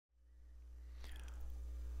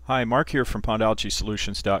Hi, Mark here from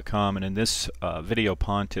pondalgysolutions.com, and in this video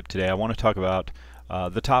pond tip today I want to talk about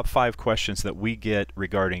the top 5 questions that we get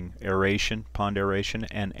regarding aeration, pond aeration,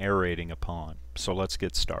 and aerating a pond. So let's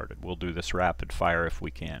get started. We'll do this rapid fire if we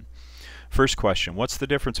can. First question, what's the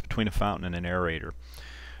difference between a fountain and an aerator?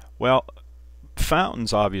 Well,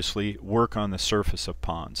 fountains obviously work on the surface of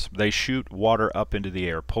ponds. They shoot water up into the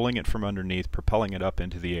air, pulling it from underneath, propelling it up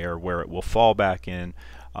into the air where it will fall back in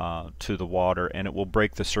to the water, and it will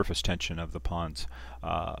break the surface tension of the pond's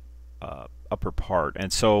upper part.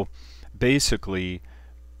 And so basically,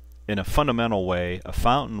 in a fundamental way, a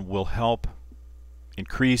fountain will help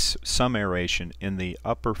increase some aeration in the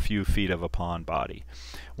upper few feet of a pond body.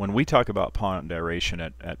 When we talk about pond aeration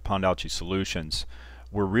at Pond Algae Solutions,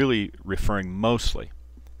 we're really referring mostly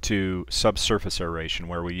to subsurface aeration,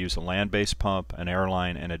 where we use a land-based pump, an air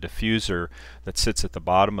line, and a diffuser that sits at the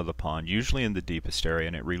bottom of the pond, usually in the deepest area,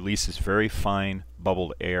 and it releases very fine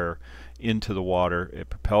bubbled air into the water. It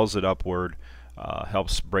propels it upward,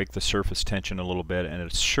 helps break the surface tension a little bit, and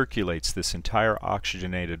it circulates this entire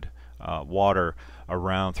oxygenated water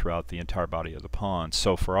around throughout the entire body of the pond.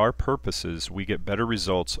 So for our purposes, we get better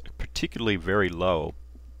results, particularly very low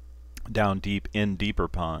down deep in deeper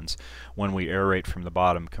ponds when we aerate from the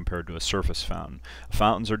bottom compared to a surface fountain.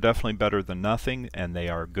 Fountains are definitely better than nothing, and they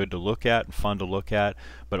are good to look at and fun to look at,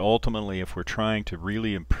 but ultimately if we're trying to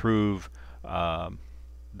really improve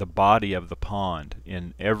the body of the pond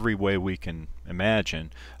in every way we can imagine,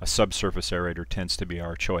 a subsurface aerator tends to be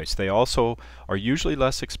our choice. They also are usually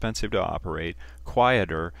less expensive to operate,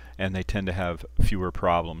 quieter, and they tend to have fewer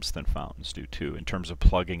problems than fountains do too, in terms of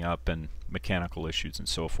plugging up and mechanical issues and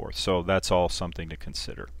so forth. So that's all something to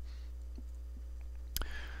consider.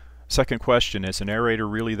 Second question, is an aerator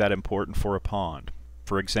really that important for a pond?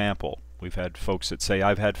 For example, we've had folks that say,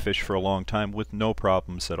 I've had fish for a long time with no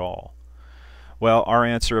problems at all. Well, our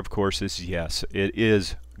answer, of course, is yes. It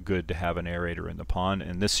is good to have an aerator in the pond,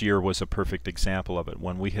 and this year was a perfect example of it.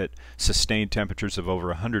 When we hit sustained temperatures of over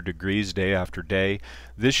 100 degrees day after day,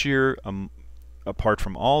 this year, apart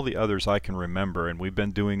from all the others I can remember, and we've been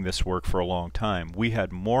doing this work for a long time, we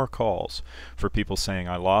had more calls for people saying,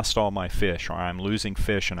 I lost all my fish, or I'm losing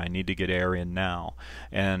fish and I need to get air in now.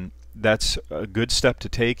 And that's a good step to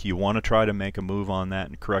take. You want to try to make a move on that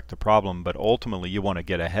and correct the problem, but ultimately you want to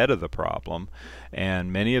get ahead of the problem.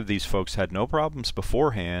 And many of these folks had no problems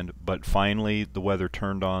beforehand, but finally the weather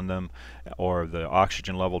turned on them, or the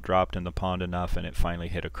oxygen level dropped in the pond enough and it finally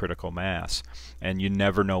hit a critical mass. And you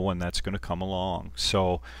never know when that's going to come along.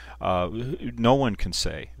 So no one can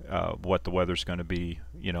say what the weather's going to be,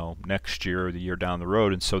 you know, next year or the year down the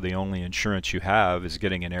road, and so the only insurance you have is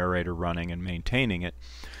getting an aerator running and maintaining it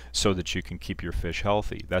so that you can keep your fish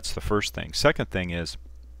healthy. That's the first thing. Second thing is,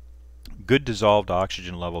 good dissolved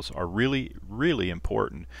oxygen levels are really, really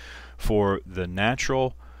important for the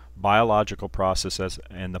natural biological processes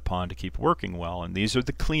in the pond to keep working well. And these are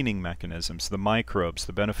the cleaning mechanisms, the microbes,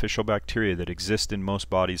 the beneficial bacteria that exist in most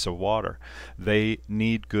bodies of water. They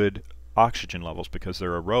need good oxygen levels because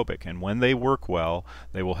they're aerobic, and when they work well,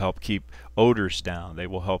 they will help keep odors down, they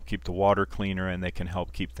will help keep the water cleaner, and they can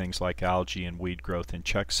help keep things like algae and weed growth in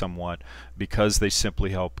check somewhat, because they simply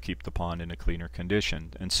help keep the pond in a cleaner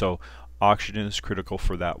condition. And so oxygen is critical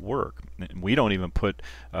for that work. And we don't even put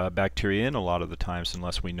bacteria in a lot of the times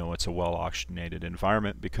unless we know it's a well oxygenated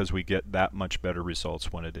environment, because we get that much better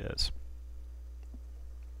results when it is.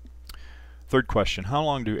 Third question, how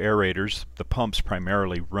long do aerators, the pumps,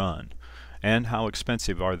 primarily run? And how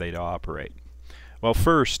expensive are they to operate? Well,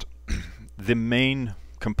 first, the main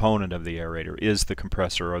component of the aerator is the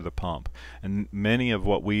compressor or the pump. And many of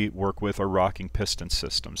what we work with are rocking piston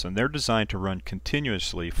systems, and they're designed to run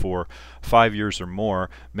continuously for 5 years or more.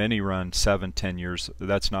 Many run 7, 10 years.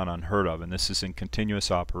 That's not unheard of, and this is in continuous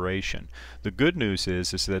operation. The good news is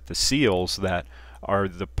that the seals that are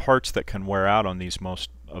the parts that can wear out on these most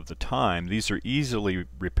of the time, these are easily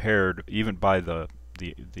repaired even by the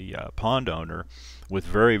pond owner with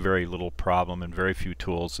very, very little problem and very few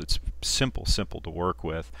tools. It's simple to work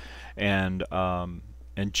with, and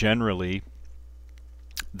generally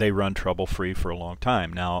they run trouble-free for a long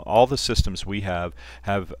time. Now, all the systems we have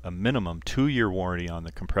a minimum 2-year warranty on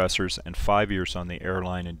the compressors and 5 years on the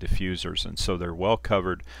airline and diffusers, and so they're well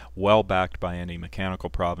covered, well backed by any mechanical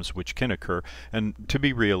problems which can occur. And to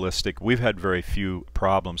be realistic, we've had very few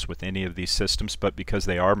problems with any of these systems, but because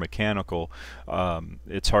they are mechanical,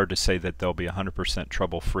 it's hard to say that they'll be 100%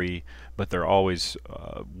 trouble-free, but they're always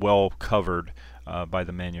well covered by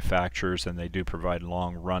the manufacturers, and they do provide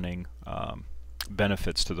long-running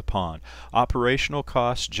benefits to the pond. Operational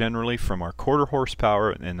costs generally from our quarter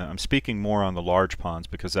horsepower, and I'm speaking more on the large ponds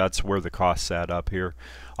because that's where the costs add up here.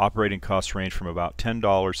 Operating costs range from about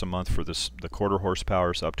 $10 a month for the quarter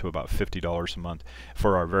horsepowers up to about $50 a month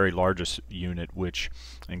for our very largest unit, which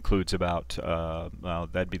includes about,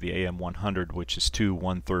 that'd be the AM100, which is two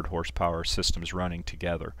 1/3 horsepower systems running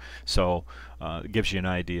together. So it gives you an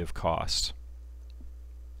idea of costs.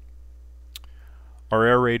 Are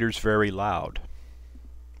aerators very loud?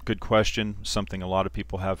 Good question, something a lot of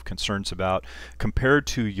people have concerns about. Compared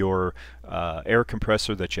to your air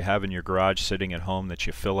compressor that you have in your garage sitting at home that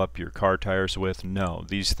you fill up your car tires with, no,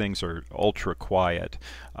 these things are ultra quiet.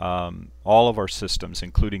 All of our systems,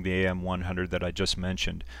 including the AM100 that I just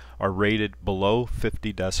mentioned, are rated below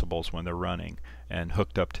 50 decibels when they're running and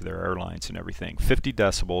hooked up to their airlines and everything. 50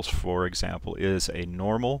 decibels, for example, is a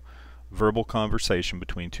normal verbal conversation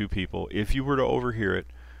between two people if you were to overhear it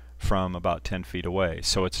from about 10 feet away.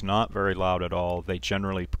 So it's not very loud at all. They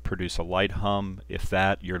generally produce a light hum. If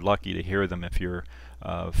that, you're lucky to hear them if you're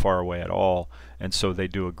far away at all. And so they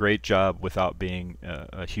do a great job without being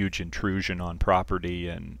a huge intrusion on property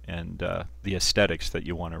and the aesthetics that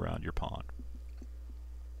you want around your pond.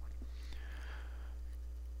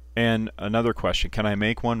 And another question, can I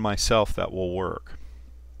make one myself that will work?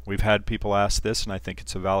 We've had people ask this, and I think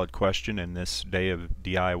it's a valid question in this day of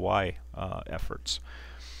DIY efforts.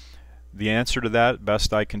 The answer to that,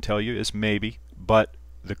 best I can tell you, is maybe, but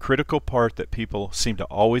the critical part that people seem to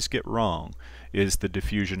always get wrong is the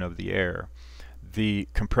diffusion of the air. The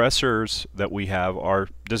compressors that we have are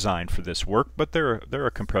designed for this work, but they're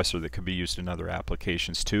a compressor that can be used in other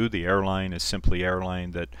applications too. The airline is simply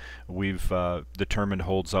airline that we've determined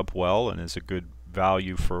holds up well and is a good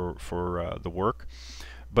value for the work.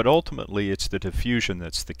 But ultimately it's the diffusion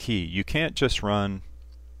that's the key. You can't just run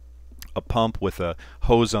a pump with a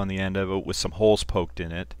hose on the end of it with some holes poked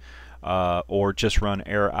in it, or just run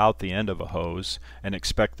air out the end of a hose and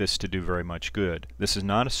expect this to do very much good. This is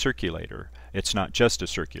not a circulator. It's not just a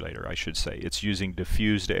circulator, I should say. It's using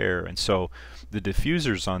diffused air, and so the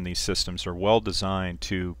diffusers on these systems are well designed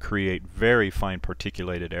to create very fine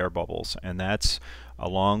particulated air bubbles, and that's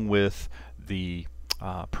along with the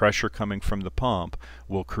pressure coming from the pump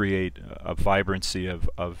will create a vibrancy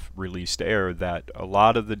of released air that a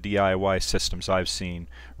lot of the DIY systems I've seen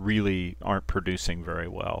really aren't producing very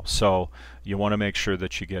well. So you want to make sure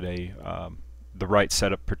that you get the right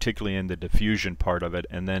setup, particularly in the diffusion part of it,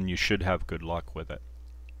 and then you should have good luck with it.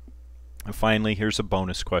 And finally, here's a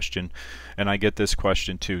bonus question, and I get this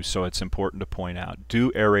question too, so it's important to point out.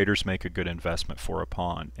 Do aerators make a good investment for a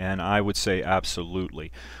pond? And I would say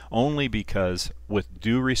absolutely, only because with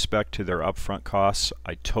due respect to their upfront costs,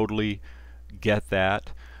 I totally get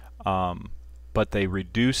that, but they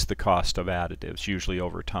reduce the cost of additives usually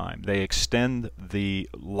over time. They extend the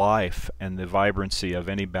life and the vibrancy of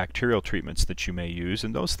any bacterial treatments that you may use,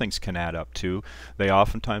 and those things can add up too. They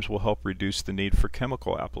oftentimes will help reduce the need for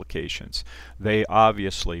chemical applications. They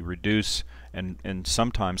obviously reduce and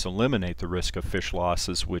sometimes eliminate the risk of fish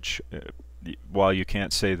losses, which while you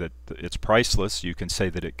can't say that it's priceless, you can say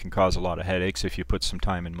that it can cause a lot of headaches if you put some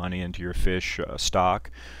time and money into your fish stock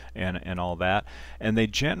and all that. And they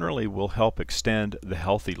generally will help extend the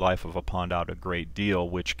healthy life of a pond out a great deal,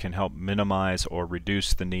 which can help minimize or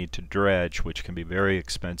reduce the need to dredge, which can be very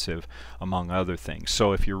expensive, among other things.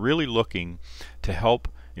 So if you're really looking to help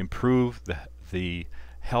improve the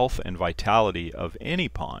health and vitality of any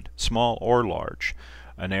pond, small or large,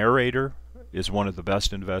 an aerator is one of the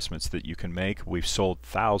best investments that you can make. We've sold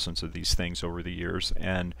thousands of these things over the years,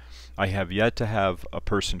 and I have yet to have a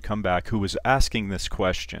person come back who was asking this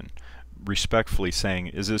question, respectfully saying,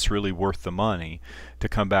 is this really worth the money, to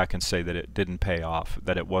come back and say that it didn't pay off,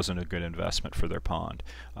 that it wasn't a good investment for their pond.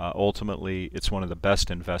 Ultimately, it's one of the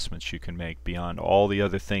best investments you can make beyond all the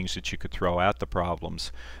other things that you could throw at the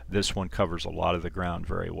problems. This one covers a lot of the ground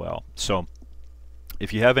very well. So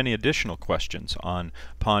if you have any additional questions on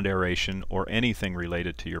pond aeration or anything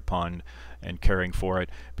related to your pond and caring for it,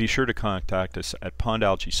 be sure to contact us at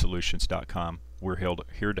pondalgaesolutions.com. We're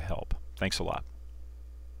here to help. Thanks a lot.